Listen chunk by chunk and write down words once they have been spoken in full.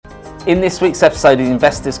In this week's episode of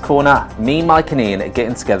Investors Corner, me, Mike and Ian are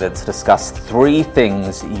getting together to discuss 3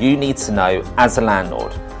 things you need to know as a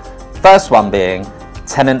landlord. First one being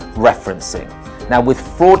tenant referencing. Now, with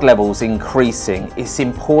fraud levels increasing, it's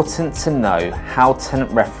important to know how tenant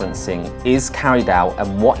referencing is carried out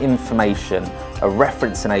and what information a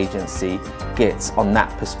referencing agency gets on that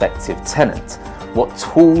prospective tenant. What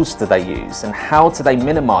tools do they use and how do they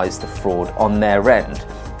minimise the fraud on their end?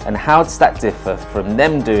 And how does that differ from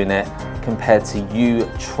them doing it compared to you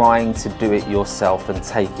trying to do it yourself and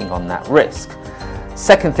taking on that risk?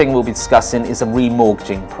 Second thing we'll be discussing is a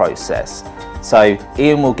remortgaging process. So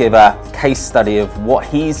Ian will give a case study of what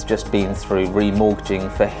he's just been through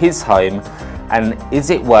remortgaging for his home, and is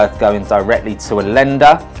it worth going directly to a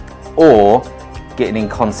lender or getting in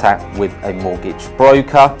contact with a mortgage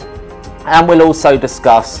broker? And we'll also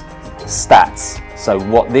discuss stats. So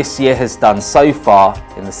what this year has done so far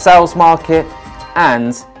in the sales market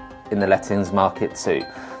and in the lettings market too.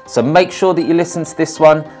 So make sure that you listen to this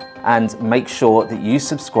one and make sure that you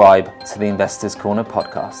subscribe to the Investors Corner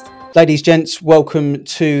podcast. Ladies, gents, welcome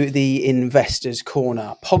to the Investors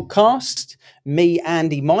Corner podcast. Me,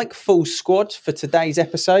 Andy, Mike, full squad for today's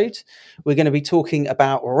episode. We're going to be talking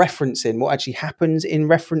about referencing, what actually happens in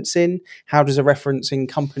referencing. How does a referencing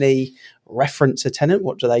company reference a tenant?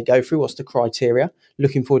 What do they go through? What's the criteria?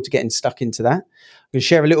 Looking forward to getting stuck into that. I'm going to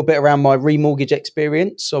share a little bit around my remortgage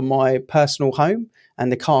experience on my personal home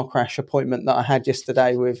and the car crash appointment that I had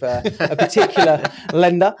yesterday with a particular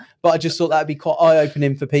lender. But I just thought that would be quite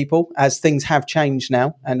eye-opening for people as things have changed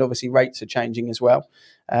now, and obviously rates are changing as well.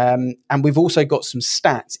 And we've also got some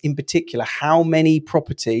stats, in particular, how many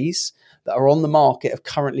properties that are on the market have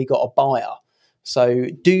currently got a buyer. So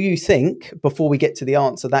do you think, before we get to the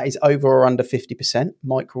answer, that is over or under 50%?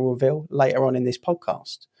 Mike will reveal later on in this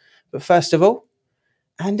podcast. But first of all,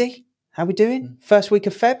 Andy, how we doing? First week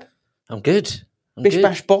of Feb? I'm good. Bish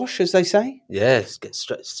bash bosh, as they say. Yeah, let's get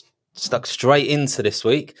stuck straight into this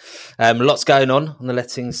week. Lots going on the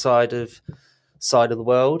letting side of the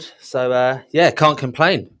world. So can't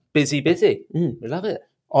complain. Busy. We love it.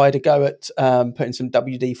 I had a go at putting some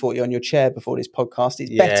WD-40 on your chair before this podcast.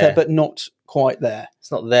 It's better, but not quite there.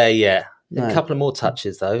 It's not there yet. No. A couple of more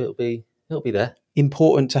touches though. It'll be there.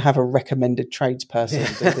 Important to have a recommended tradesperson.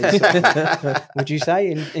 Would you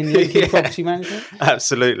say in linking property management?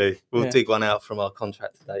 Absolutely. We'll dig one out from our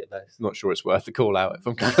contractor database. Not sure it's worth the call out if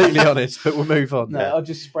I'm completely honest, but we'll move on. No, I'll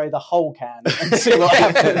just spray the whole can and see what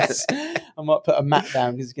happens. I might put a mat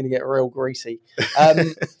down because it's going to get real greasy.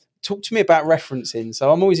 Talk to me about referencing.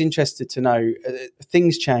 So I'm always interested to know,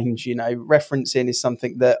 things change, referencing is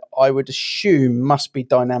something that I would assume must be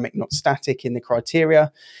dynamic, not static in the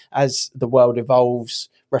criteria. As the world evolves,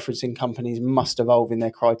 referencing companies must evolve in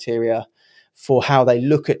their criteria for how they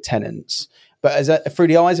look at tenants. But through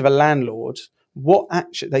the eyes of a landlord, what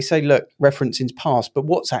actually, they say, look, referencing's passed, but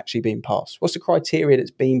what's actually been passed? What's the criteria that's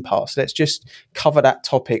been passed? Let's just cover that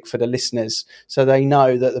topic for the listeners so they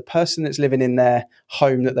know that the person that's living in their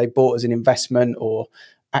home that they bought as an investment or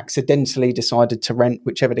accidentally decided to rent,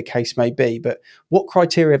 whichever the case may be, but what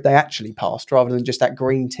criteria have they actually passed rather than just that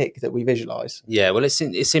green tick that we visualize? Yeah, well,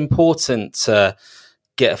 it's important to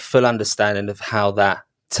get a full understanding of how that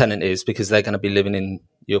tenant is, because they're going to be living in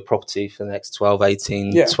your property for the next 12,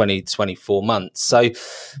 18, 20, 24 months. So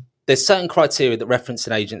there's certain criteria that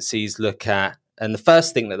referencing agencies look at. And the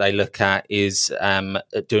first thing that they look at is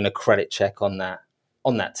doing a credit check on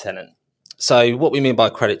that tenant. So what we mean by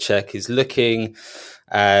credit check is looking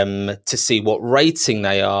to see what rating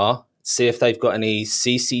they are, see if they've got any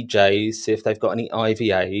CCJs, see if they've got any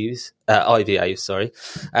IVAs,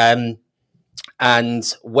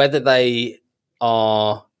 and whether they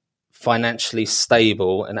are financially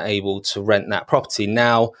stable and able to rent that property.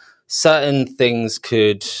 Now, certain things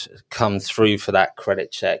could come through for that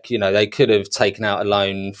credit check. They could have taken out a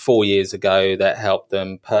loan 4 years ago that helped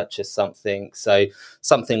them purchase something. So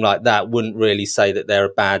something like that wouldn't really say that they're a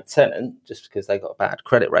bad tenant just because they got a bad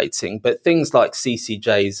credit rating. But things like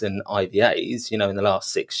CCJs and IVAs, in the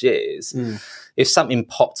last 6 years, if something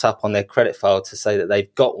popped up on their credit file to say that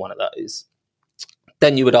they've got one of those,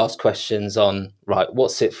 then you would ask questions on, right,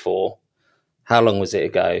 what's it for? How long was it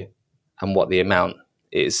ago? And what the amount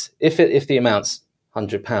is. If the amount's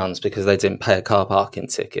 £100 because they didn't pay a car parking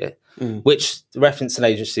ticket, which the referencing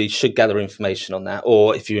agency should gather information on that,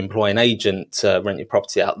 or if you employ an agent to rent your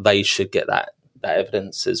property out, they should get that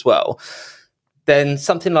evidence as well. Then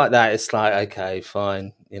something like that, it's like, okay,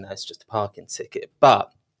 fine, it's just a parking ticket.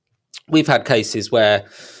 But we've had cases where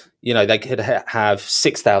they could have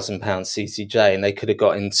 £6,000 CCJ and they could have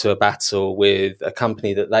got into a battle with a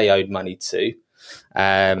company that they owed money to.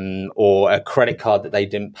 or a credit card that they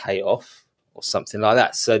didn't pay off or something like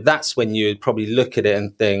that. So that's when you'd probably look at it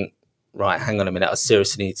and think, right, hang on a minute, I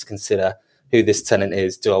seriously need to consider who this tenant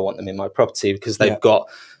is. Do I want them in my property? Because they've got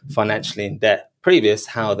financially in debt previous,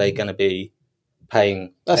 how are they going to be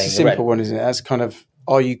paying? That's paying a simple rent? one, isn't it? That's kind of,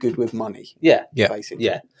 are you good with money? Yeah. Basically.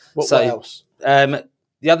 Yeah. What So, else?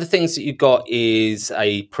 The other things that you've got is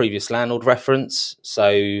a previous landlord reference.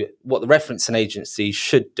 So what the referencing agency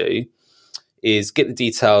should do is get the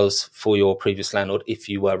details for your previous landlord if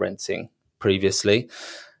you were renting previously.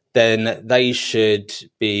 Then they should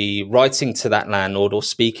be writing to that landlord or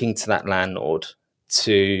speaking to that landlord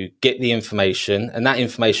to get the information. And that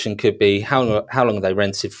information could be how long they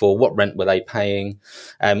rented for, what rent were they paying,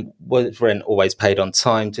 was rent always paid on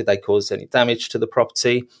time, did they cause any damage to the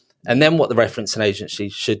property? And then what the referencing agency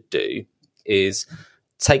should do is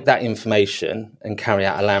take that information and carry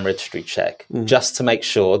out a land registry check just to make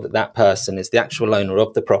sure that that person is the actual owner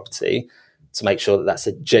of the property, to make sure that that's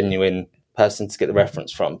a genuine person to get the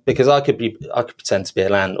reference from. Because I could pretend to be a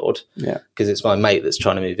landlord because it's my mate that's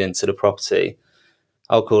trying to move into the property.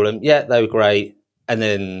 I'll call them, yeah, they were great, and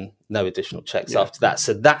then no additional checks after that.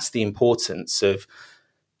 So that's the importance of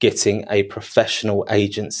getting a professional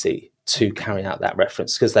agency to carry out that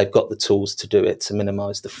reference, because they've got the tools to do it to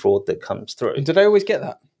minimise the fraud that comes through. And do they always get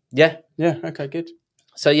that? Yeah. Yeah, okay, good.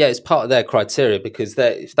 So, yeah, it's part of their criteria, because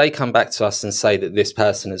if they come back to us and say that this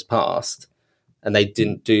person has passed and they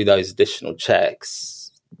didn't do those additional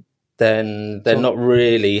checks, then they're not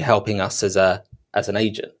really helping us as an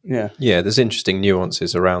agent. Yeah. Yeah, there's interesting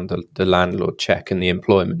nuances around the landlord check and the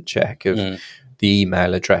employment check of the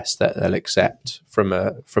email address that they'll accept from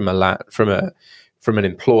an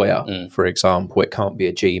employer, for example. It can't be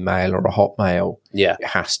a Gmail or a Hotmail. Yeah. It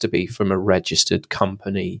has to be from a registered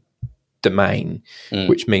company domain,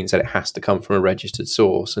 which means that it has to come from a registered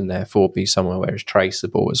source and therefore be somewhere where it's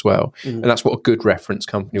traceable as well. And that's what a good reference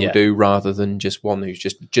company will do, rather than just one who's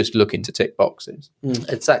just looking to tick boxes.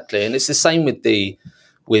 Exactly. And it's the same with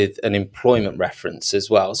an employment reference as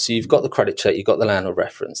well. So you've got the credit check, you've got the landlord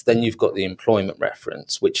reference, then you've got the employment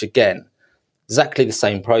reference, which again, exactly the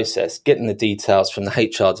same process, getting the details from the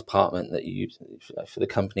HR department that you for the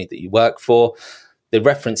company that you work for. The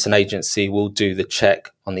referencing agency will do the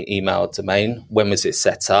check on the email domain. When was it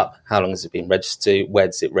set up? How long has it been registered? Where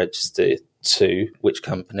does it register to? Which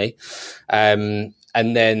company? And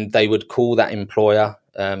then they would call that employer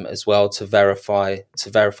as well to verify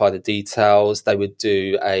the details. They would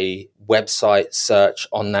do a website search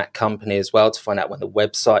on that company as well to find out when the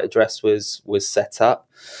website address was set up.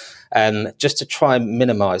 Just to try and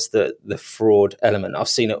minimise the fraud element. I've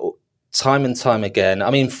seen it time and time again.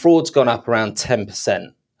 I mean, fraud's gone up around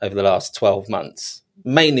 10% over the last 12 months,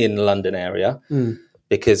 mainly in the London area,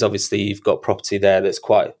 because obviously you've got property there that's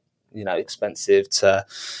quite, expensive to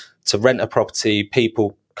rent a property.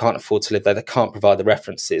 People can't afford to live there. They can't provide the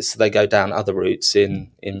references, so they go down other routes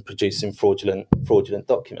in producing fraudulent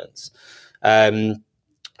documents.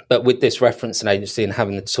 But with this referencing agency and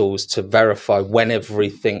having the tools to verify when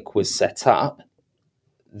everything was set up,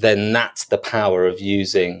 then that's the power of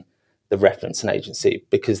using the referencing agency,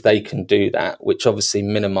 because they can do that, which obviously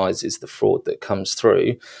minimises the fraud that comes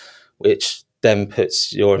through, which then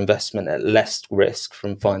puts your investment at less risk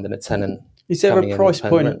from finding a tenant. Is there a price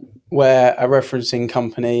point where a referencing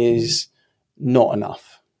company is not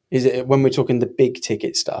enough? Is it, when we're talking the big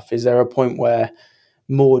ticket stuff, is there a point where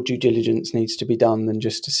more due diligence needs to be done than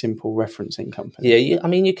just a simple referencing company? Yeah, I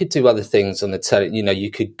mean, you could do other things on the tenant.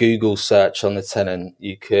 You could Google search on the tenant.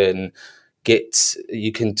 You can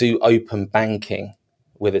do open banking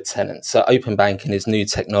with a tenant. So open banking is new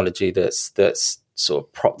technology that's sort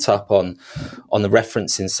of propped up on the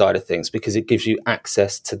referencing side of things, because it gives you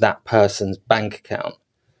access to that person's bank account,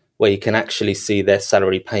 where you can actually see their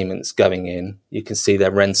salary payments going in. You can see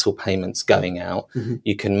their rental payments going out.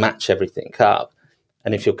 You can match everything up.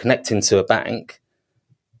 And if you're connecting to a bank,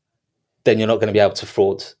 then you're not going to be able to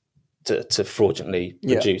fraudulently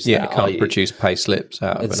produce that. Yeah, it can't produce pay slips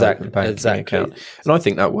out of an open banking account. And I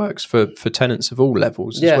think that works for tenants of all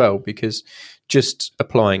levels as well, because just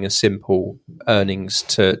applying a simple earnings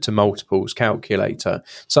to multiples calculator,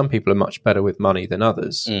 some people are much better with money than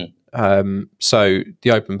others. So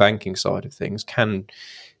the open banking side of things can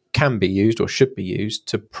be used, or should be used,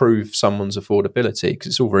 to prove someone's affordability, because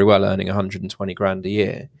it's all very well earning 120 grand a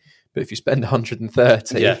year, but if you spend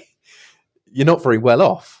 130, you're not very well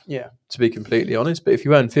off, to be completely honest. But if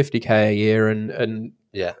you earn 50k a year and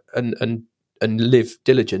live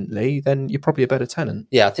diligently, then you're probably a better tenant.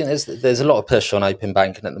 Yeah, I think there's a lot of push on open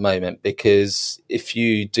banking at the moment, because if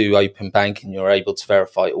you do open banking, you're able to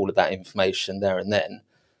verify all of that information there and then.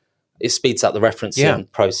 it speeds up the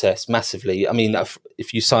referencing process massively. I mean,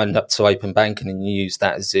 if you signed up to Open Banking and you use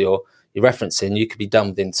that as your referencing, you could be done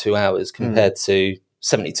within 2 hours compared to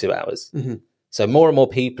 72 hours. So more and more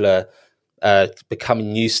people are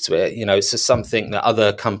becoming used to it. It's just something that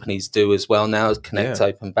other companies do as well now, connect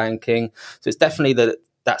Open Banking. So it's definitely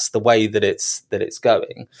that's the way that it's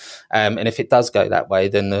going. And if it does go that way,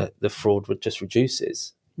 then the fraud just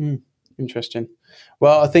reduces. Interesting.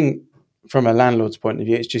 Well, I think from a landlord's point of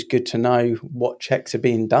view, it's just good to know what checks are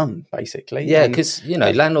being done, basically. Yeah, because,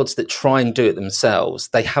 landlords that try and do it themselves,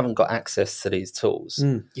 they haven't got access to these tools.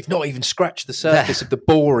 You've not even scratched the surface of the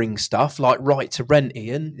boring stuff like right to rent,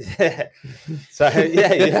 Ian. So,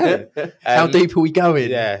 yeah. How deep are we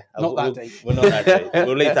going? Yeah. Not that deep. We're not that deep.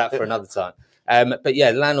 We'll leave that for another time. But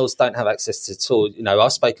yeah, landlords don't have access to the tool.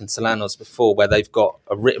 I've spoken to landlords before where they've got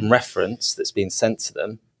a written reference that's been sent to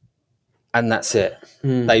them, and that's it.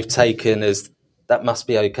 They've taken as that must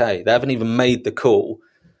be okay. They haven't even made the call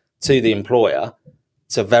to the employer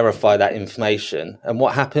to verify that information. And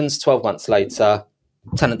what happens 12 months later,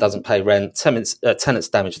 tenant doesn't pay rent, tenants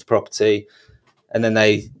damage the property, and then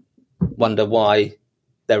they wonder why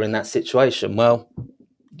they're in that situation. Well,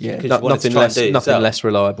 nothing less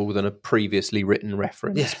reliable than a previously written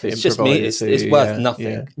reference. It's just it's worth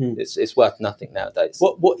nothing. It's worth nothing nowadays.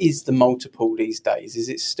 What is the multiple these days? Is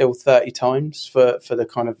it still 30 times for the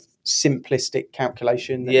kind of simplistic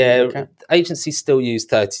calculation? Agencies still use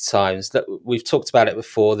 30 times. We've talked about it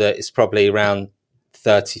before, that it's probably around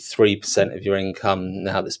 33% of your income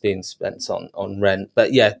now that's being spent on rent.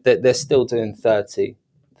 But yeah, they're still doing 30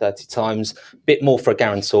 times. A bit more for a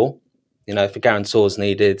guarantor. If a guarantor is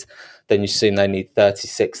needed, then you assume they need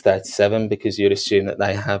 36, 37, because you'd assume that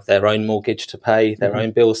they have their own mortgage to pay, their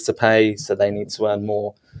own bills to pay, so they need to earn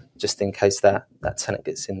more just in case that tenant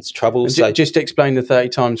gets into trouble. So just explain the 30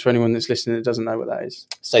 times for anyone that's listening that doesn't know what that is.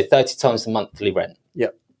 So 30 times the monthly rent.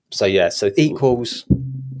 Yep. So equals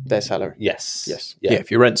their salary. Yes. Yeah.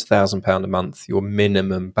 If your rent's £1,000 a month, your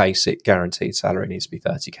minimum basic guaranteed salary needs to be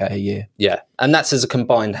 30k a year. Yeah, and that's as a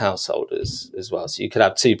combined household as well. So you could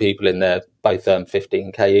have two people in there, both earn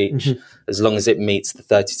 15k each, as long as it meets the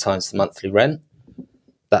 30 times the monthly rent.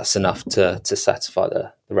 That's enough to satisfy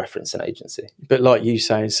the referencing agency. But like you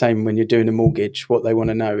say, same when you're doing a mortgage, what they want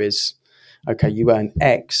to know is, okay, you earn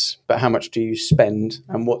X, but how much do you spend,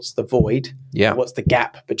 and what's the void? Yeah, what's the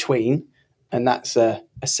gap between? And that's a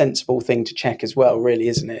sensible thing to check as well, really,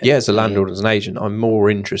 isn't it? Yeah, as a landlord, as an agent, I'm more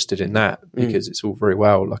interested in that, because it's all very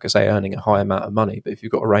well, like I say, earning a high amount of money. But if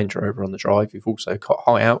you've got a Range Rover on the drive, you've also got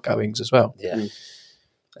high outgoings as well. Yeah,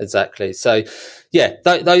 exactly. So, yeah,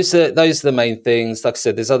 those are the main things. Like I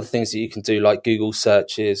said, there's other things that you can do, like Google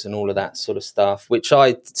searches and all of that sort of stuff, which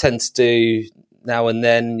I tend to do now and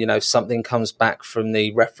then. If something comes back from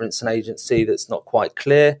the referencing agency that's not quite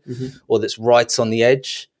clear or that's right on the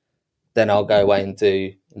edge, then I'll go away and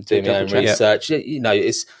do my own research.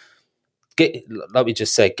 It's like we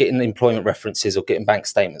just said, getting employment references or getting bank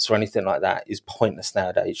statements or anything like that is pointless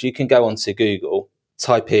nowadays. You can go onto Google,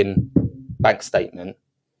 type in bank statement,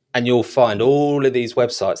 and you'll find all of these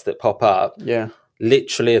websites that pop up. Yeah,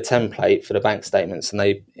 literally a template for the bank statements, and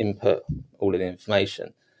they input all of the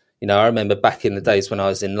information. I remember back in the days when I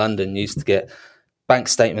was in London, used to get bank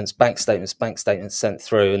statements sent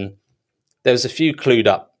through, and there was a few clued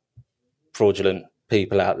up fraudulent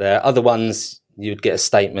people out there. Other ones, you'd get a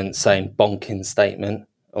statement saying bonking statement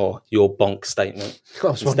or your bonk statement. I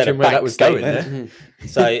was wondering where that was going there.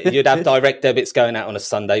 So you'd have direct debits going out on a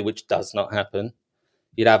Sunday, which does not happen.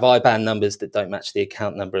 You'd have IBAN numbers that don't match the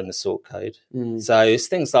account number and the sort code. So it's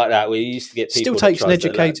things like that where you used to get people. Still takes an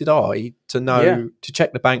educated eye to know to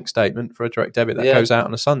check the bank statement for a direct debit that goes out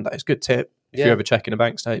on a Sunday. It's a good tip if you're ever checking a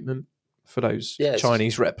bank statement for those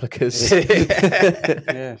Chinese replicas.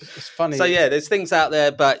 It's funny. So there's things out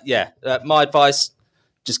there, but my advice,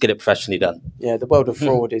 just get it professionally done. Yeah, the world of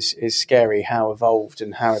fraud is scary, how evolved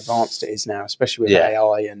and how advanced it is now, especially with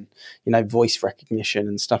AI and voice recognition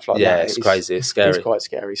and stuff like that. Yeah, it's crazy. It's scary. It's quite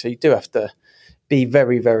scary. So you do have to be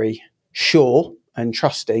very, very sure and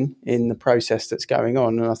trusting in the process that's going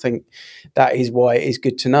on. And I think that is why it is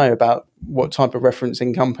good to know about what type of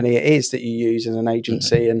referencing company it is that you use as an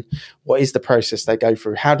agency and what is the process they go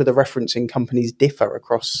through. How do the referencing companies differ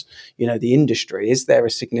across, the industry? Is there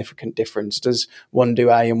a significant difference? Does one do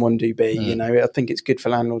A and one do B? I think it's good for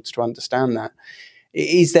landlords to understand that.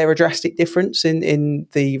 Is there a drastic difference in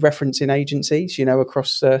the referencing agencies,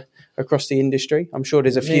 across the industry? I'm sure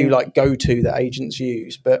there's a few like go-to that agents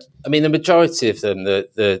use, but I mean, the majority of them,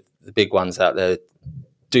 the big ones out there,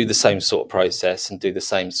 do the same sort of process and do the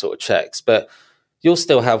same sort of checks. But you'll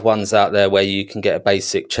still have ones out there where you can get a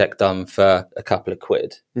basic check done for a couple of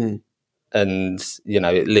quid. and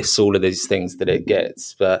it lists all of these things that it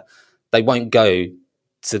gets, but they won't go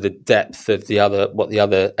to the depth of what the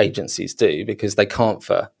other agencies do, because they can't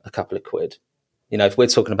for a couple of quid. If we're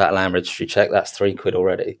talking about a land registry check, that's £3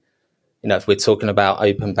 already. If we're talking about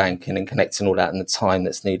open banking and connecting all that and the time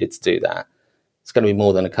that's needed to do that, it's going to be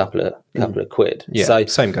more than a couple of quid. Yeah, so,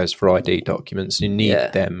 same goes for ID documents. You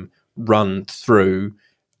need them run through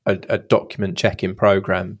a document checking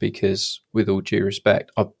program, because, with all due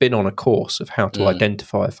respect, I've been on a course of how to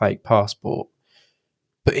identify a fake passport,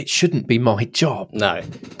 but it shouldn't be my job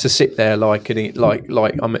to sit there like I'm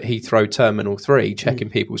at Heathrow Terminal 3 checking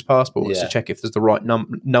people's passports to check if there's the right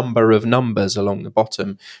number of numbers along the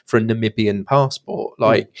bottom for a Namibian passport.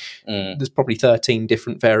 There's probably 13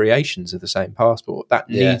 different variations of the same passport. That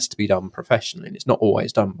needs to be done professionally, and it's not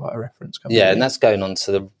always done by a reference company. Yeah, and that's going on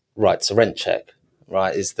to the right to rent check,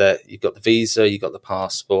 right? Is that you've got the visa, you've got the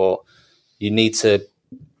passport, you need to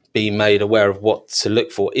be made aware of what to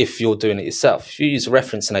look for if you're doing it yourself. If you use a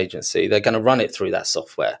referencing agency, they're going to run it through that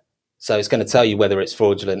software. So it's going to tell you whether it's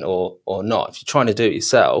fraudulent or not. If you're trying to do it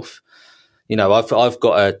yourself, I've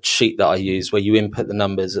got a sheet that I use where you input the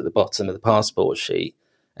numbers at the bottom of the passport sheet,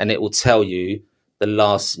 and it will tell you the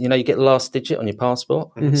last, you get the last digit on your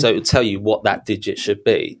passport. Mm-hmm. So it will tell you what that digit should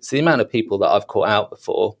be. So the amount of people that I've caught out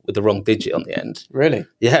before with the wrong digit on the end. Really?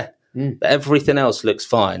 Yeah. But everything else looks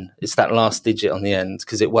fine. It's that last digit on the end,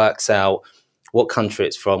 because it works out what country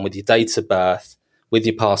it's from with your date of birth, with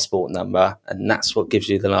your passport number, and that's what gives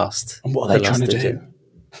you the last. And what are they trying to do?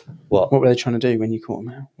 What were they trying to do when you caught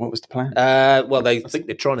them out? What was the plan? I think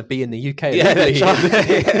they're trying to be in the UK. Yeah, they're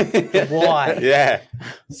trying. Why? Yeah.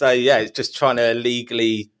 So it's just trying to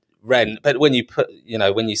illegally rent. But when you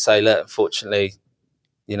when you say, look, unfortunately,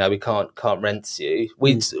 we can't rent you,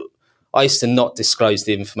 I used to not disclose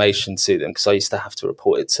the information to them, because I used to have to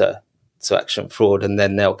report it to Action Fraud, and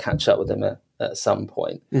then they'll catch up with them at some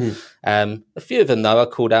point. Mm-hmm. A few of them, though, I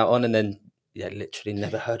called out on, and then literally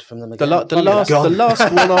never heard from them again. The last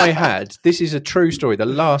one I had, this is a true story. The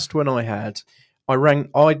last one I had,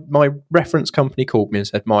 my reference company called me and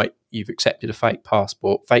said, Mike, you've accepted a fake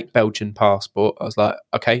Belgian passport. I was like,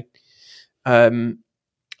 okay. I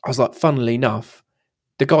was like, funnily enough,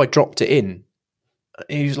 the guy dropped it in.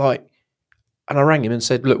 He was like, and I rang him and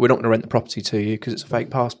said, look, we're not going to rent the property to you because it's a fake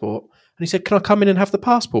passport. And he said, can I come in and have the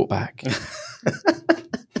passport back?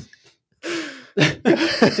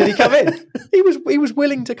 Did he come in? He was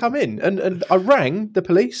willing to come in. And I rang the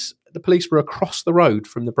police. The police were across the road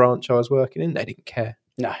from the branch I was working in. They didn't care.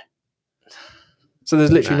 No. So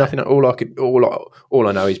there's literally nothing. All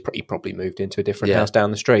I know is he probably moved into a different house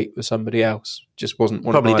down the street with somebody else. Just wasn't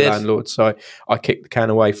one of my landlords. So I kicked the can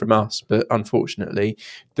away from us. But unfortunately,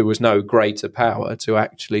 there was no greater power to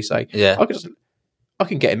actually say, I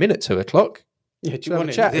can get him in at 2:00. Yeah, do you want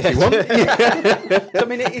to chat if you want? I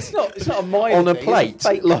mean, it's not a minor on a plate, it's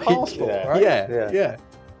a fake passport, right? Yeah.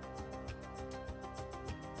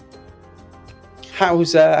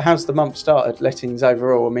 How's the month started, lettings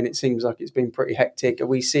overall? I mean, it seems like it's been pretty hectic. Are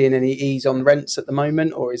we seeing any ease on rents at the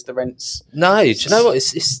moment, or is the rents? No, do you know what?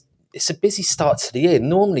 It's a busy start to the year.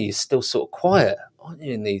 Normally, you're still sort of quiet, aren't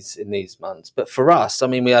you, in these months? But for us, I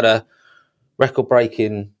mean, we had a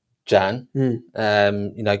record-breaking Jan.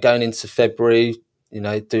 Going into February,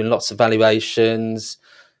 doing lots of valuations,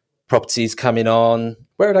 properties coming on.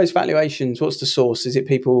 Where are those valuations? What's the source? Is it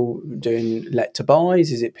people doing let to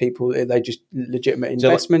buys? Is it people, are they just legitimate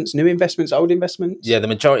investments, new investments, old investments? Yeah, the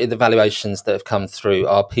majority of the valuations that have come through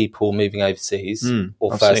are people moving overseas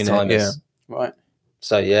or first timers. Right.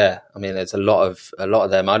 So I mean, there's a lot of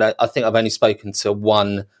them. I think I've only spoken to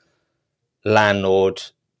one landlord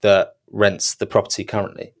that rents the property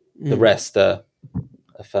currently. The rest are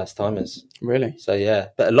first timers. Really? So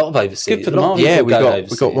but a lot of overseas. Good for the market. Yeah,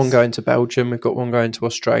 we've got one going to Belgium. We've got one going to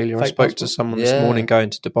Australia. I spoke to someone this morning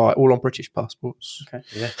going to Dubai, all on British passports. Okay.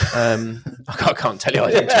 Yeah. I can't tell you.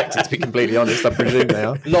 I didn't check it, to be completely honest. I presume they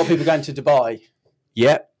are. A lot of people going to Dubai.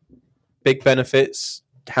 Yeah. Big benefits.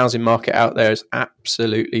 Housing market out there is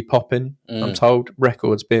absolutely popping. I'm told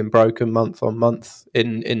records being broken month on month.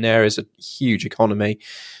 In there is a huge economy.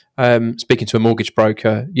 Speaking to a mortgage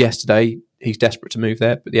broker yesterday, he's desperate to move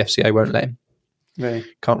there, but the FCA won't let him. Really?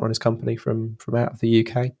 Can't run his company from out of the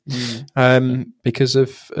UK because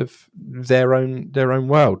of their own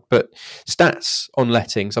world. But stats on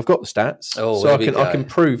lettings, I've got the stats, so I can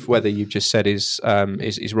prove whether you've just said is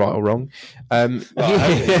right or wrong. It's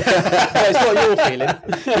what you're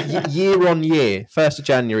feeling. Year on year, 1st of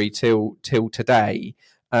January till today,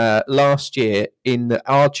 last year in the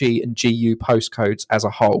RG and GU postcodes as a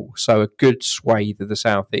whole, so a good swathe of the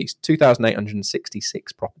southeast.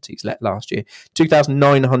 2,866 properties let last year,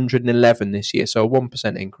 2,911 this year, so a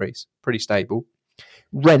 1% increase, pretty stable.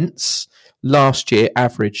 Rents last year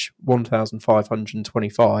average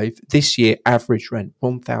 1,525. This year average rent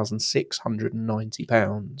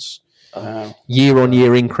 £1,690.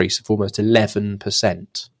 Year-on-year increase of almost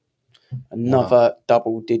 11%. Another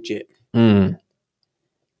double digit.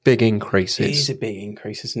 Big increases. It is a big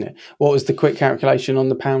increase, isn't it? What was the quick calculation on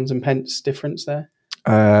the pounds and pence difference there?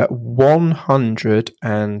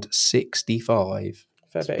 165.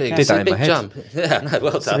 Fair bit. It's a big jump. Yeah, no,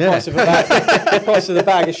 well done. The price of the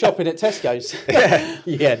bag of shopping at Tesco's.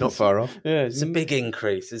 Yeah, not far off. Yeah, it's a big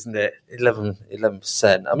increase, isn't it?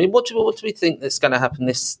 11%. I mean, what do we think that's going to happen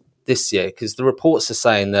this year? Because the reports are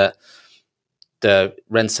saying that the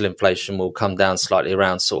rental inflation will come down slightly,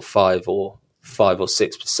 around sort of 5 or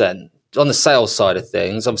 6%. On the sales side of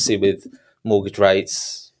things, obviously with mortgage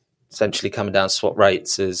rates essentially coming down, swap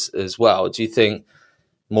rates as well, do you think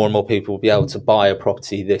more and more people will be able to buy a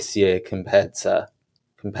property this year compared to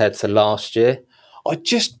last year? I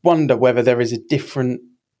just wonder whether there is a different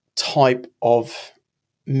type of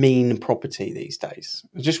mean property these days.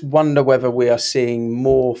 I just wonder whether we are seeing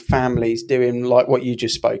more families doing like what you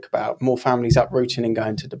just spoke about, more families uprooting and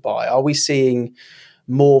going to Dubai. Are we seeing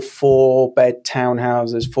more 4-bed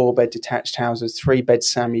townhouses, 4-bed detached houses, 3-bed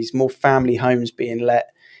semis, more family homes being let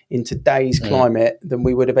in today's climate than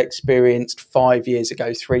we would have experienced 5 years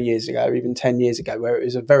ago, 3 years ago, even 10 years ago, where it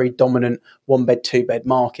was a very dominant 1-bed, 2-bed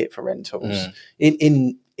market for rentals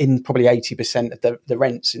in probably 80% of the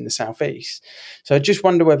rents in the southeast. So I just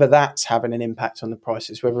wonder whether that's having an impact on the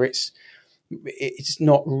prices, whether it's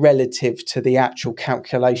not relative to the actual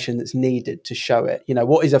calculation that's needed to show it. You know,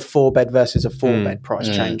 what is a 4-bed versus a 4-bed price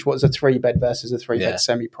change? What is a 3-bed versus a 3-bed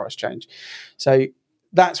semi price change? So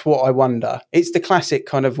that's what I wonder. It's the classic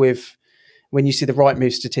kind of with when you see the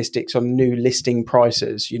Rightmove statistics on new listing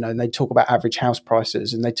prices, you know, and they talk about average house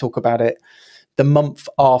prices and they talk about it the month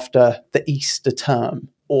after the Easter term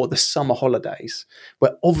or the summer holidays,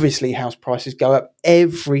 where obviously house prices go up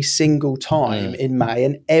every single time in May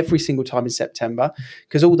and every single time in September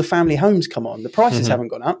because all the family homes come on. The prices haven't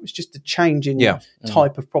gone up. It's just a change in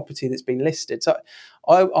type of property that's been listed. So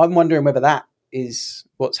I'm wondering whether that is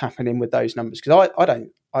what's happening with those numbers, because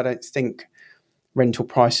I don't think rental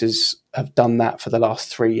prices have done that for the last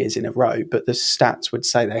 3 years in a row, but the stats would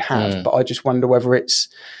say they have. But I just wonder whether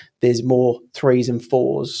there's more 3s and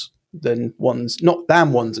 4s than ones, not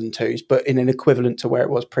than 1s and 2s, but in an equivalent to where it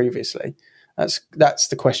was previously. That's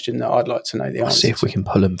the question that I'd like to know the answer. We'll see if we can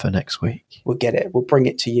pull them for next week. We'll get it. We'll bring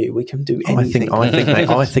it to you. We can do anything.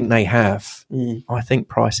 I think they have. I think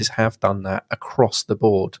prices have done that across the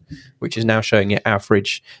board, which is now showing it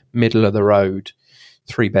average middle of the road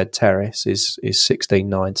 3-bed terrace is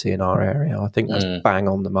 1690 in our area. I think that's bang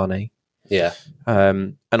on the money. Yeah.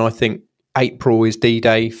 And I think April is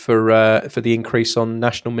D-Day for the increase on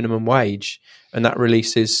national minimum wage, and that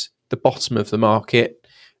releases the bottom of the market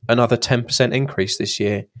another 10% increase this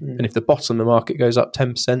year. And if the bottom of the market goes up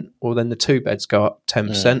 10%, well, then the 2-beds go up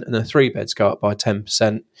 10% and the 3-beds go up by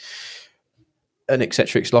 10%, and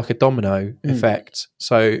etc. It's like a domino effect.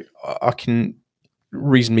 So I can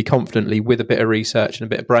reasonably confidently, with a bit of research and a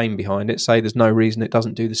bit of brain behind it, say there's no reason it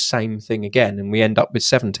doesn't do the same thing again, and we end up with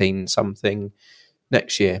 17 something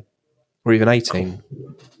next year, or even 18.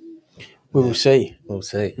 We'll see. We'll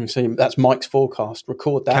see. That's Mike's forecast.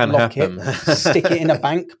 Record that, lock it, stick it in a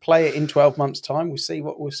bank, play it in 12 months' time. We'll see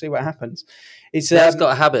what happens. He's got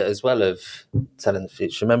a habit as well of telling the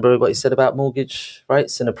future. Remember what he said about mortgage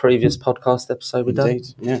rates in a previous podcast episode we done?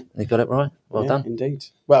 Yeah. He got it right. Well done. Indeed.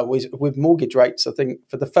 Well, with mortgage rates, I think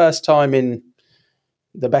for the first time in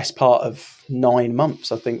the best part of 9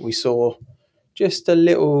 months, I think we saw just a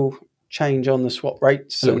little change on the swap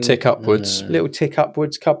rates. A little tick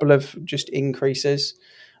upwards. Couple of just increases.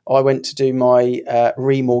 I went to do my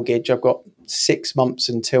remortgage. I've got 6 months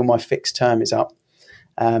until my fixed term is up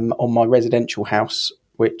on my residential house,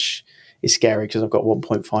 which is scary because I've got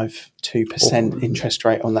 1.52% interest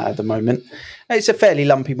rate on that at the moment. It's a fairly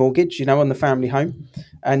lumpy mortgage, on the family home.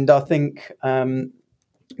 And I think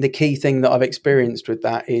the key thing that I've experienced with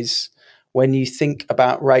that is when you think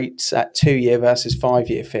about rates at 2-year versus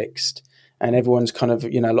 5-year fixed, and everyone's kind of, a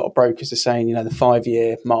lot of brokers are saying, the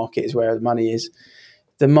 5-year market is where the money is.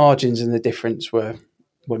 The margins and the difference were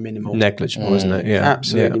minimal. Negligible, isn't it? Yeah.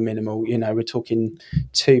 Absolutely minimal. We're talking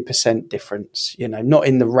 2% difference, not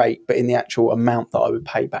in the rate, but in the actual amount that I would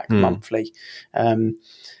pay back monthly.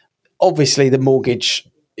 Obviously, the mortgage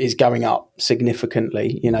is going up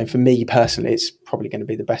significantly. You know, for me personally, it's probably going to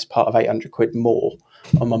be the best part of 800 quid more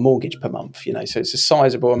on my mortgage per month, you know, so it's a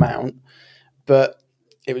sizable amount, but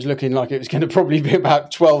it was looking like it was going to probably be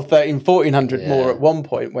about 12, 13, 1400 more at one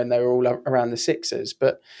point when they were all around the sixes.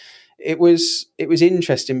 But it was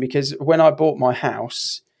interesting because when I bought my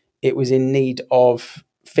house, it was in need of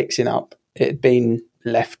fixing up. It had been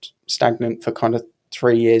left stagnant for kind of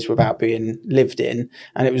 3 years without being lived in,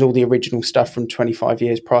 and it was all the original stuff from 25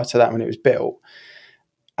 years prior to that when it was built.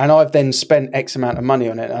 And I've then spent X amount of money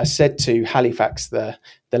on it. And I said to Halifax, the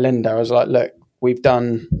lender, I was like, look, we've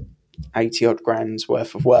done 80 odd grand's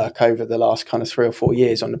worth of work over the last kind of 3 or 4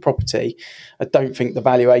 years on the property. I don't think the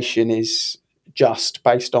valuation is just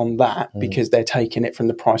based on that because they're taking it from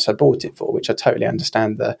the price I bought it for, which I totally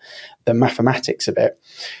understand the mathematics of it,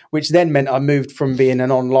 which then meant I moved from being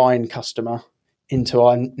an online customer into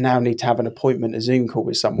I now need to have an appointment, a Zoom call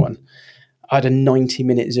with someone. I had a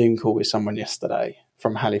 90-minute Zoom call with someone yesterday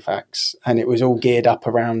from Halifax, and it was all geared up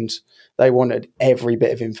around, they wanted every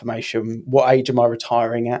bit of information. What age am I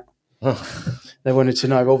retiring at? They wanted to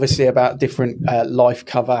know obviously about different life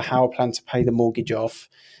cover, how I plan to pay the mortgage off.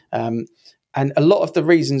 And a lot of the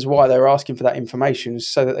reasons why they were asking for that information was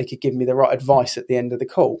so that they could give me the right advice at the end of the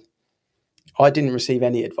call. I didn't receive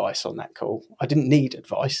any advice on that call. I didn't need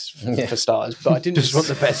advice for starters, but I didn't just want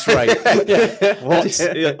the best rate.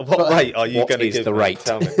 What rate are you going to give the rate?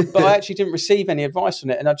 Tell me. But I actually didn't receive any advice on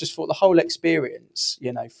it, and I just thought the whole experience,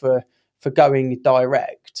 you know, for going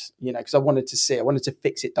direct, you know, because I wanted to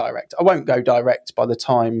fix it direct. I won't go direct by the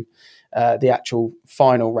time the actual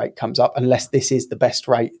final rate comes up, unless this is the best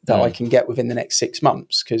rate that I can get within the next 6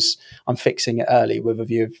 months, because I'm fixing it early with a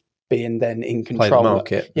view of being then in control. Play the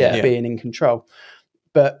market. Being in control.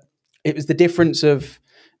 But it was the difference of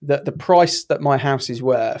the price that my house is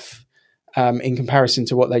worth in comparison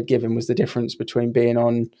to what they'd given was the difference between being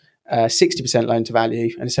on 60% loan to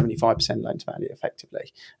value and a 75% loan to value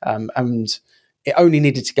effectively. And it only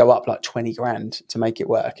needed to go up like 20 grand to make it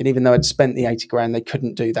work. And even though I'd spent the 80 grand, they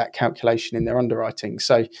couldn't do that calculation in their underwriting.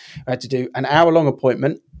 So I had to do an hour-long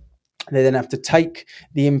appointment. They then have to take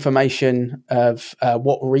the information of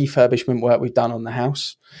what refurbishment work we've done on the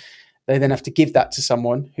house. They then have to give that to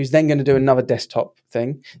someone who's then going to do another desktop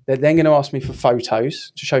thing. They're then going to ask me for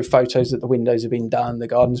photos to show photos that the windows have been done, the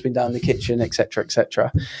garden's been done, the kitchen, etc.,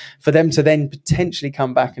 etc. For them to then potentially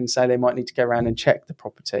come back and say they might need to go around and check the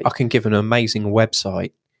property. I can give an amazing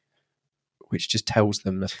website which just tells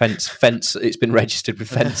them the fence it's been registered with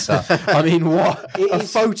Fencer. I mean, what? A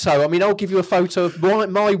photo. I mean, I'll give you a photo of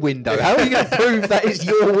my window. How are you going to prove that is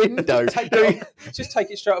your window? Just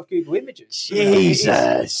take it straight off Google Images.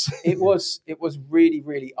 Jesus. It was really,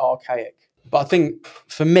 really archaic. But I think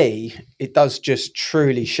for me, it does just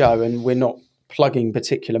truly show, and we're not plugging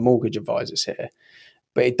particular mortgage advisors here,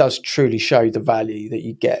 but it does truly show the value that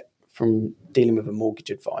you get from dealing with a mortgage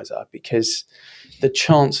advisor, because the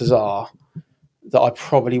chances are that I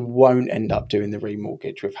probably won't end up doing the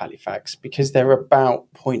remortgage with Halifax, because they're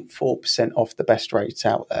about 0.4% off the best rates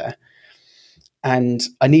out there. And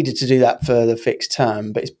I needed to do that for the fixed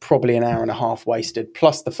term, but it's probably an hour and a half wasted,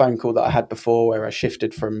 plus the phone call that I had before where I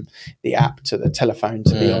shifted from the app to the telephone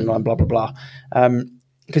to the online, blah, blah, blah.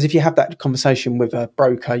 Because if you have that conversation with a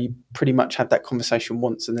broker, you pretty much have that conversation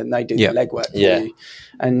once and then they do the legwork for you.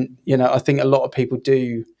 And, you know, I think a lot of people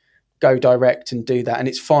do go direct and do that. And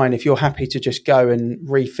it's fine if you're happy to just go and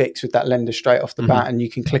refix with that lender straight off the bat, and you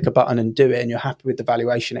can click a button and do it and you're happy with the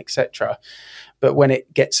valuation, etc. But when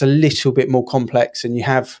it gets a little bit more complex and you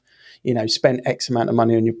have, you know, spent X amount of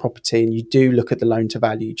money on your property and you do look at the loan to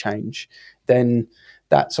value change, then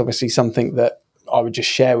that's obviously something that I would just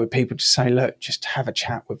share with people to say, look, just have a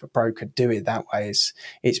chat with a broker, do it that way.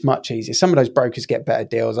 It's much easier. Some of those brokers get better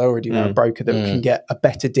deals. I already know a broker that can get a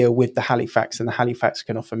better deal with the Halifax than the Halifax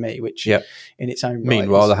can offer me, which in its own right.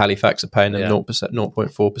 Meanwhile, the Halifax are paying them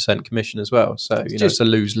 0.4% commission as well. So, you know, it's a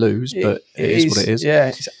lose-lose, but it is what it is. Yeah,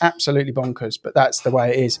 it's absolutely bonkers, but that's the way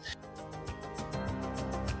it is.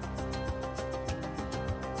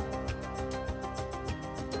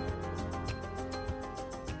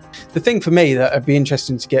 The thing for me that would be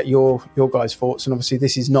interesting to get your guys' thoughts, and obviously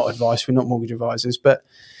this is not advice, we're not mortgage advisors, but,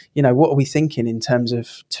 you know, what are we thinking in terms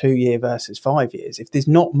of 2 year versus 5 years? If there's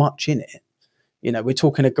not much in it, you know, we're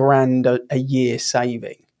talking $1,000 a year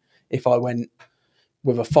saving if I went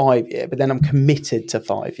with a 5 year, but then I'm committed to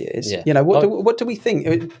 5 years. Yeah. You know, what do we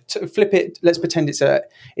think? To flip it, let's pretend it's a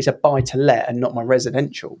buy to let and not my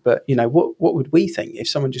residential, but, you know, what would we think if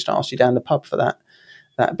someone just asked you down the pub for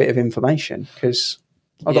that bit of information? Because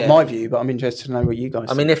I've got my view, but I'm interested to know what you guys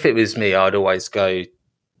think. I mean, if it was me, I'd always go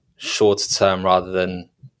shorter term rather than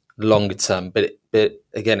longer term. But But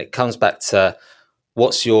again, it comes back to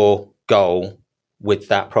what's your goal with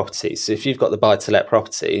that property. So if you've got the buy-to-let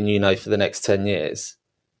property and you know for the next 10 years,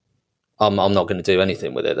 I'm not going to do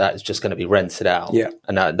anything with it, that's just going to be rented out,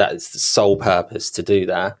 and that is the sole purpose to do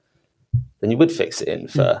that, then you would fix it in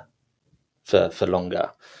for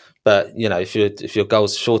longer. But, you know, if your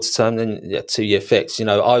goal's shorter term, then 2-year fix. You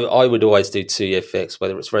know, I would always do 2-year fix,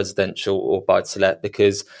 whether it's residential or buy-to-let,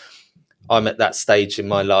 because I'm at that stage in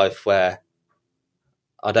my life where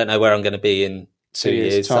I don't know where I'm going to be in 2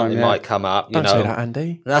 years. Something might come up. Don't say that,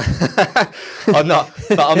 Andy. I'm not.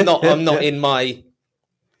 But I'm not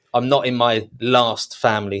in my last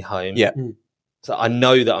family home. Yeah. So I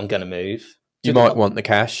know that I'm going to move. You might want the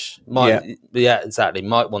cash. Yeah, exactly.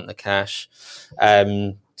 Might want the cash.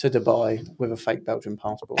 To Dubai with a fake Belgian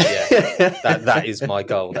passport. Yeah, that is my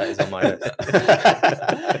goal. That is on my list.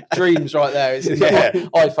 Dreams right there. It's in the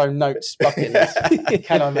iPhone notes bucket list.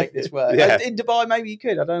 Can I make this work? Yeah. In Dubai, maybe you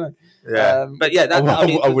could. I don't know. Yeah, but yeah,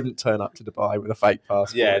 I wouldn't turn up to Dubai with a fake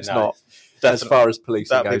passport. Yeah, it's not. As far as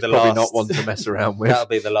policing goes, probably not one to mess around with. That'll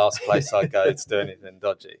be the last place I go to do anything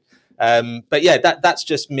dodgy. But yeah, that's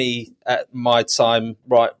just me at my time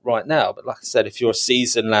right now. But like I said, if you're a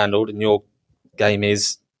seasoned landlord and your game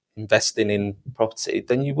is investing in property,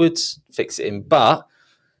 then you would fix it in. But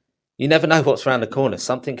you never know what's around the corner.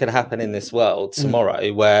 Something could happen in this world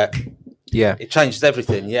tomorrow where it changes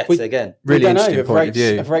everything again. Really interesting point of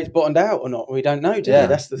view. Have rates bottomed out or not? We don't know, do we?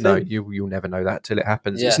 That's the thing. No, you'll never know that till it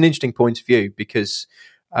happens. It's an interesting point of view because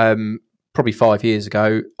probably 5 years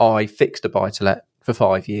ago, I fixed a buy-to-let for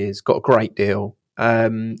 5 years, got a great deal,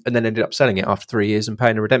 and then ended up selling it after 3 years and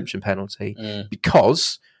paying a redemption penalty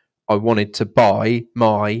because I wanted to buy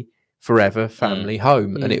my forever family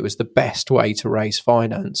home, and it was the best way to raise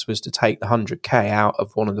finance was to take the 100k out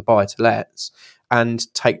of one of the buy-to-lets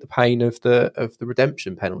and take the pain of the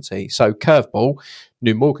redemption penalty. So curveball,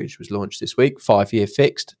 new mortgage was launched this week, 5-year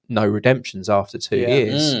fixed, no redemptions after 2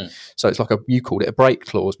 years. So it's like you called it a break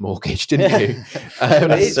clause mortgage, didn't you?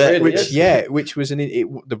 Which was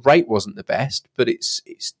the rate wasn't the best, but it's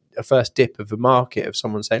a first dip of the market of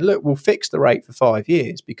someone saying, look, we'll fix the rate for 5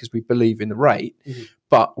 years because we believe in the rate,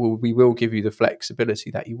 but we will give you the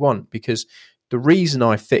flexibility that you want. Because the reason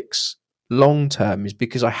I fix long term is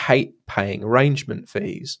because I hate paying arrangement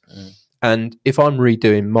fees. And if I'm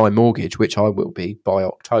redoing my mortgage, which I will be by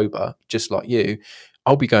October, just like you,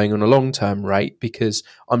 I'll be going on a long term rate because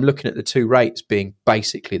I'm looking at the two rates being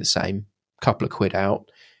basically the same, couple of quid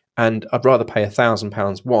out. And I'd rather pay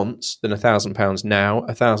 £1,000 once than £1,000 now,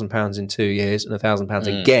 £1,000 in 2 years, and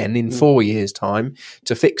 £1,000 again in 4 years' time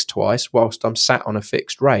to fix twice whilst I'm sat on a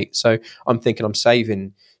fixed rate. So I'm thinking I'm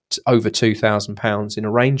saving over £2,000 in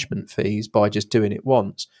arrangement fees by just doing it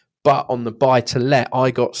once. But on the buy-to-let,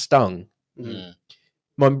 I got stung.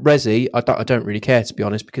 My resi, I don't really care, to be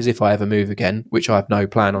honest, because if I ever move again, which I have no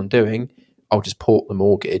plan on doing, I'll just port the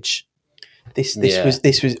mortgage. This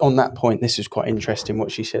was on that point. This was quite interesting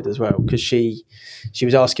what she said as well, because she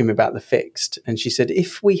was asking me about the fixed, and she said,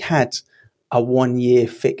 if we had a 1 year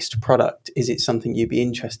fixed product, is it something you'd be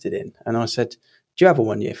interested in? And I said, do you have a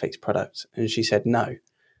 1 year fixed product? And she said, no.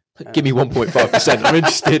 Give me 1.5%. I'm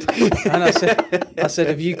interested. And I said,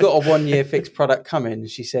 have you got a 1 year fixed product coming? And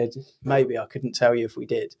she said, maybe. I couldn't tell you if we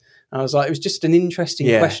did. And I was like, it was just an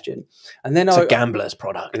interesting question. And then it's a gambler's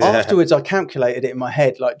product. Afterwards, I calculated it in my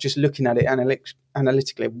head, like just looking at it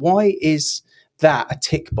analytically. Why is that a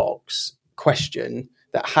tick box question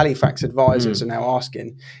that Halifax advisors are now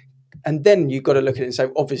asking? And then you've got to look at it and say,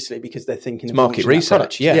 obviously, because they're thinking of market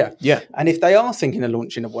research. Yeah. And if they are thinking of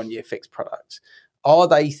launching a 1 year fixed product, are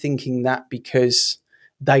they thinking that because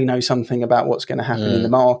they know something about what's going to happen in the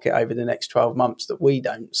market over the next 12 months that we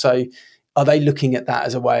don't? So are they looking at that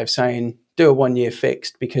as a way of saying, do a 1 year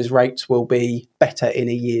fixed because rates will be better in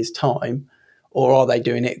a year's time? Or are they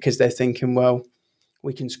doing it because they're thinking, well,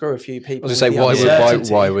 we can screw a few people? I was going to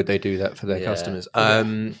say, why would they do that for their customers?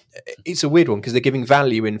 It's a weird one because they're giving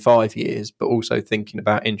value in 5 years, but also thinking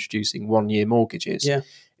about introducing 1 year mortgages. Yeah.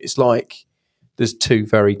 It's like there's two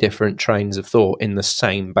very different trains of thought in the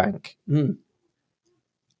same bank.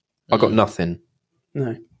 I got nothing.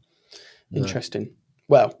 No. Interesting.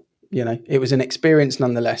 Well, it was an experience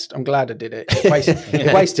nonetheless. I'm glad I did it.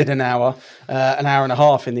 It wasted an hour and a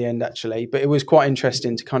half in the end, actually. But it was quite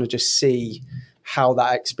interesting to kind of just see how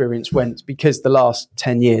that experience went, because the last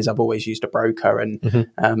 10 years I've always used a broker, and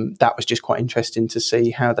that was just quite interesting to see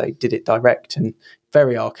how they did it direct and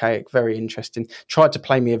very archaic, very interesting. Tried to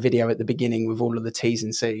play me a video at the beginning with all of the T's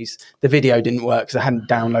and C's. The video didn't work because I hadn't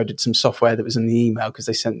downloaded some software that was in the email because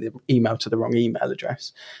they sent the email to the wrong email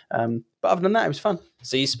address. But other than that, it was fun.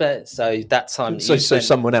 So you spent that time. So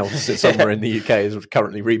someone else somewhere in the UK is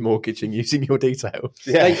currently remortgaging using your details.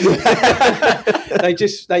 Yeah.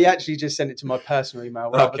 They actually just sent it to my personal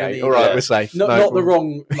email. Okay, all right, we're safe. Not the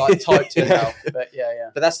wrong typed email, but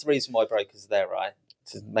yeah. But that's the reason why brokers are there, right?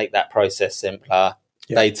 To make that process simpler.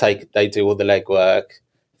 Yeah. They do all the legwork.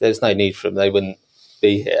 There's no need for them. They wouldn't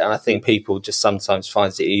be here. And I think people just sometimes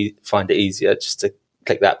find it easier just to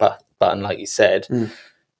click that button, like you said,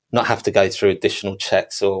 not have to go through additional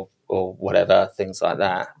checks or whatever, things like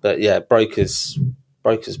that. But yeah, brokers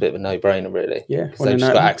a bit of a no-brainer, really. Yeah, because they've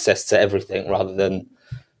just got access to everything rather than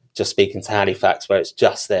just speaking to Halifax, where it's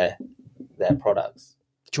just their products.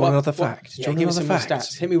 Do you want another fact? Do you want another fact?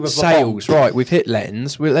 Stats. Hit me with sales. Right, we've hit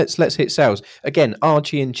lettings. Let's hit sales again.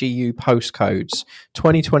 RG and GU postcodes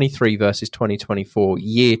 2023 versus 2024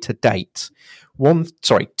 year to date.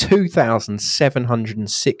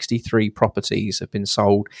 2,763 properties have been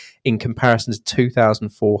sold in comparison to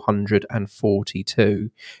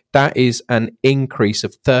 2,442. That is an increase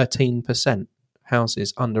of 13%.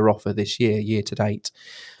 Houses under offer this year to date.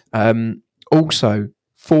 Also,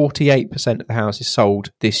 48% of the houses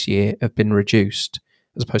sold this year have been reduced,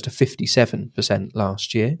 as opposed to 57%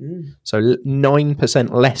 last year. So 9%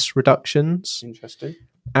 less reductions. Interesting.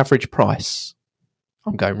 Average price.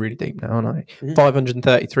 I'm going really deep now, aren't I?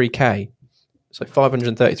 533k. So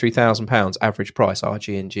 £533,000 average price,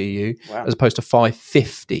 RG and GU, as opposed to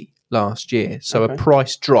 550 last year. So a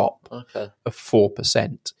price drop of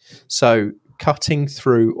 4%. So cutting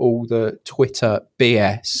through all the Twitter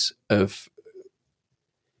BS of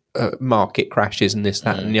market crashes and this,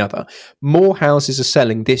 that, and the other. More houses are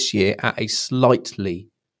selling this year at a slightly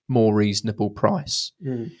more reasonable price.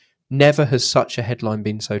 Never has such a headline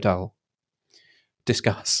been so dull.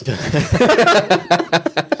 Discuss.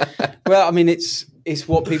 Well, I mean, it's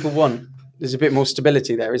what people want. There's a bit more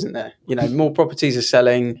stability there, isn't there? More properties are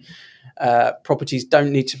selling. Properties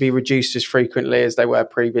don't need to be reduced as frequently as they were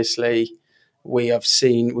previously.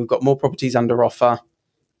 We've got more properties under offer.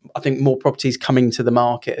 I think more properties coming to the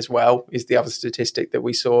market as well is the other statistic that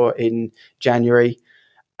we saw in January.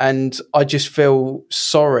 And I just feel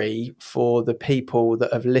sorry for the people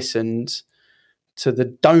that have listened to the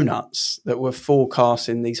donuts that were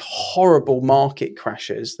forecasting these horrible market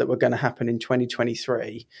crashes that were going to happen in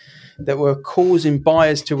 2023, that were causing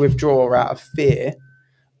buyers to withdraw out of fear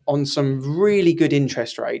on some really good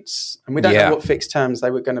interest rates. And we don't know what fixed terms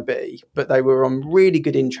they were going to be, but they were on really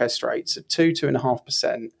good interest rates of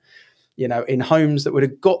 2.5%, in homes that would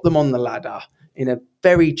have got them on the ladder in a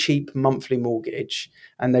very cheap monthly mortgage.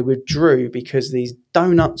 And they withdrew because these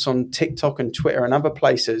donuts on TikTok and Twitter and other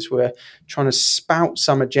places were trying to spout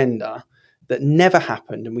some agenda that never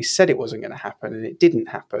happened. And we said it wasn't going to happen, and it didn't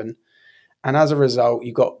happen. And as a result,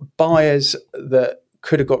 you've got buyers that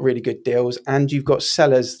could have got really good deals, and you've got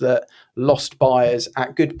sellers that lost buyers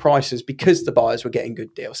at good prices because the buyers were getting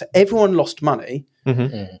good deals. So everyone lost money.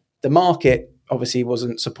 The market obviously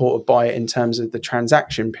wasn't supported by it in terms of the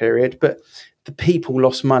transaction period, but the people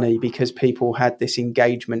lost money because people had this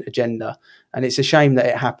engagement agenda. And it's a shame that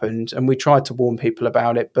it happened. And we tried to warn people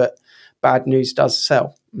about it, but bad news does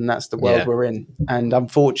sell. And that's the world we're in. And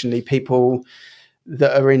unfortunately, people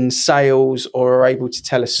that are in sales or are able to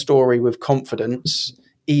tell a story with confidence,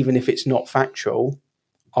 even if it's not factual,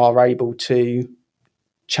 are able to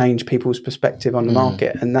change people's perspective on the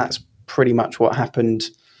market. And that's pretty much what happened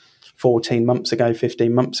 14 months ago,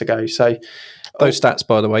 15 months ago. So those stats,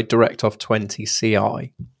 by the way, direct off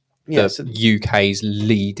 20CI, the UK's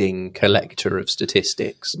leading collector of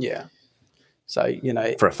statistics. Yeah. So,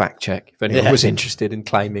 for a fact check, if anyone was interested in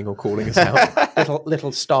claiming or calling us out.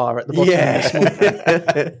 little star at the bottom.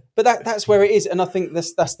 Yeah. But that's where it is. And I think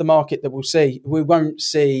that's the market that we'll see. We won't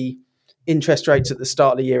see interest rates at the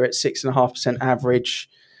start of the year at 6.5% average,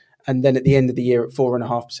 and then at the end of the year at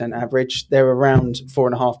 4.5% average. They're around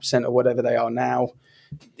 4.5% or whatever they are now.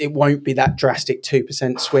 It won't be that drastic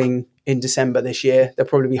 2% swing in December this year. There'll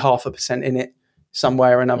probably be 0.5% in it some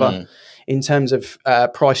way or another. In terms of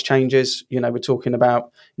price changes, we're talking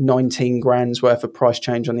about 19 grand's worth of price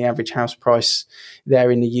change on the average house price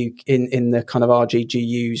there in the in the kind of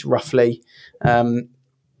RGGUs, roughly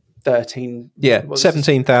 13. Yeah,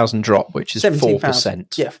 17,000 drop, which is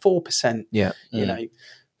 4%. Yeah, 4%. Yeah,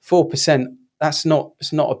 4%. It's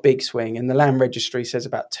not a big swing, and the land registry says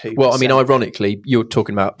about 2%. Well, I mean, ironically, you're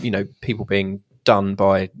talking about people being done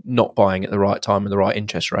by not buying at the right time and the right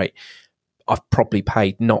interest rate. I've probably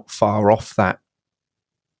paid not far off that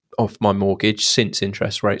my mortgage since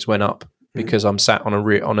interest rates went up, because I'm sat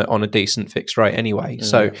on a decent fixed rate anyway.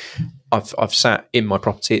 So I've sat in my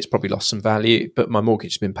property. It's probably lost some value, but my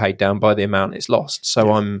mortgage has been paid down by the amount it's lost.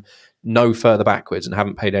 So I'm no further backwards and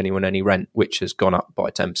haven't paid anyone any rent, which has gone up by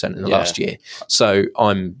 10% in the last year. So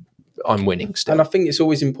I'm winning still. And I think it's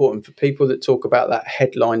always important for people that talk about that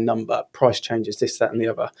headline number, price changes, this, that, and the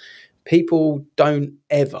other. People don't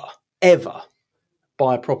ever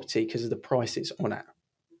buy a property because of the price it's on at.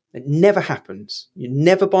 It never happens. You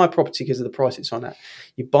never buy a property because of the price it's on at.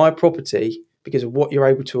 You buy a property because of what you're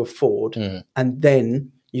able to afford, and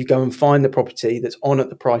then you go and find the property that's on at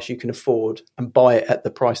the price you can afford and buy it at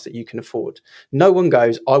the price that you can afford. No one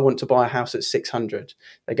goes, I want to buy a house at 600.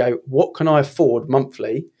 They go, what can I afford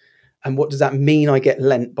monthly? And what does that mean I get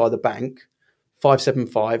lent by the bank?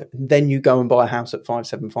 575. And then you go and buy a house at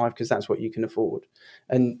 575 because that's what you can afford.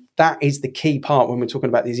 And that is the key part when we're talking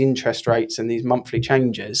about these interest rates and these monthly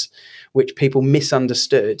changes, which people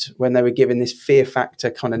misunderstood when they were given this fear factor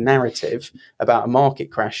kind of narrative about a market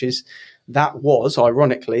crashes. That was,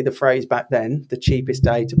 ironically, the phrase back then, the cheapest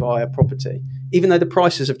day to buy a property. Even though the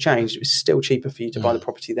prices have changed, it was still cheaper for you to buy the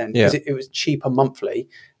property then, because it was cheaper monthly,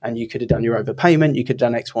 and you could have done your overpayment, you could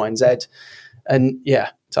have done X, Y, and Z. And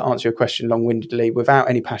to answer your question long-windedly, without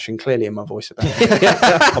any passion clearly in my voice about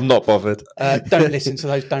it. I'm not bothered. Don't listen to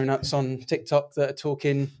those donuts on TikTok that are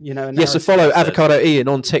talking, so follow Avocado Ian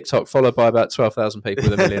on TikTok, followed by about 12,000 people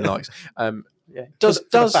with 1 million likes. Does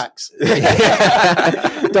facts.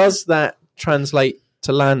 Does that translate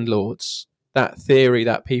to landlords? That theory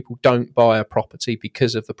that people don't buy a property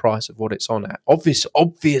because of the price of what it's on at.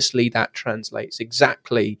 Obviously, that translates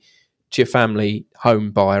exactly to your family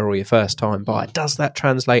home buyer or your first time buyer. Does that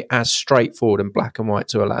translate as straightforward and black and white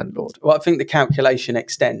to a landlord? Well, I think the calculation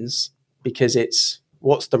extends, because it's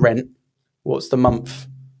what's the rent, what's the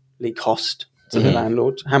monthly cost to the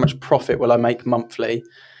landlord, how much profit will I make monthly?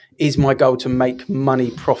 Is my goal to make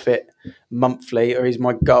money profit monthly, or is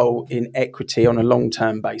my goal in equity on a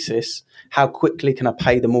long-term basis? How quickly can I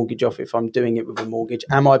pay the mortgage off if I'm doing it with a mortgage?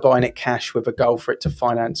 Am I buying it cash with a goal for it to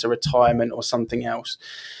finance a retirement or something else?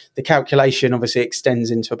 The calculation obviously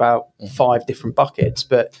extends into about 5 different buckets,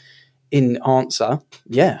 but in answer,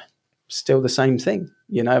 still the same thing.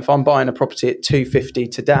 If I'm buying a property at 250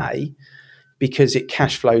 today because it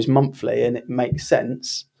cash flows monthly and it makes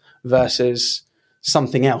sense, versus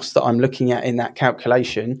something else that I'm looking at in that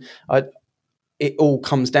calculation, it all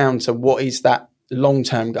comes down to what is that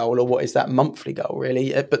long-term goal or what is that monthly goal,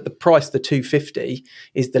 really. But the price, the 250,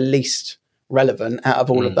 is the least relevant out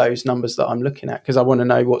of all of those numbers that I'm looking at, because I want to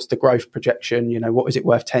know what's the growth projection, what was it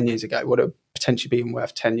worth 10 years ago, what it would potentially be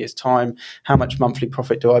worth 10 years time, how much monthly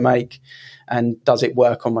profit do I make, and does it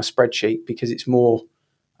work on my spreadsheet, because it's more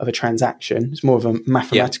of a transaction, it's more of a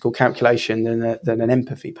mathematical calculation than an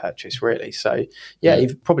empathy purchase, really. So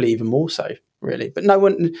probably even more so, really. But no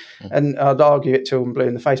one, and I'd argue it till I'm blue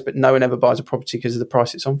in the face, but no one ever buys a property because of the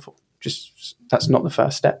price it's on for. Just, that's not the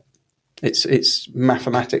first step. It's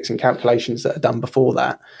mathematics and calculations that are done before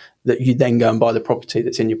that you then go and buy the property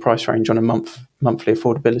that's in your price range on a monthly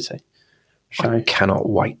affordability. So, I cannot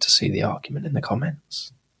wait to see the argument in the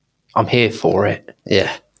comments. I'm here for it.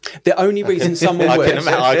 Yeah. The only reason someone would...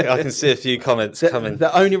 I can see a few comments coming.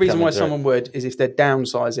 The only reason why someone would is if they're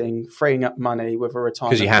downsizing, freeing up money with a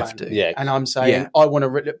retirement because you have plan. to. Yeah. And I'm saying, I want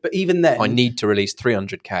to... But even then... I need to release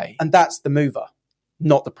 300k. And that's the mover,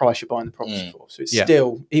 not the price you're buying the property for. So it's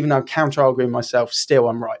still, even though I'm counter-arguing myself, still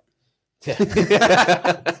I'm right.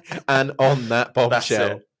 And on that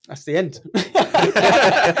bombshell. That's the end.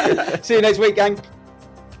 See you next week, gang.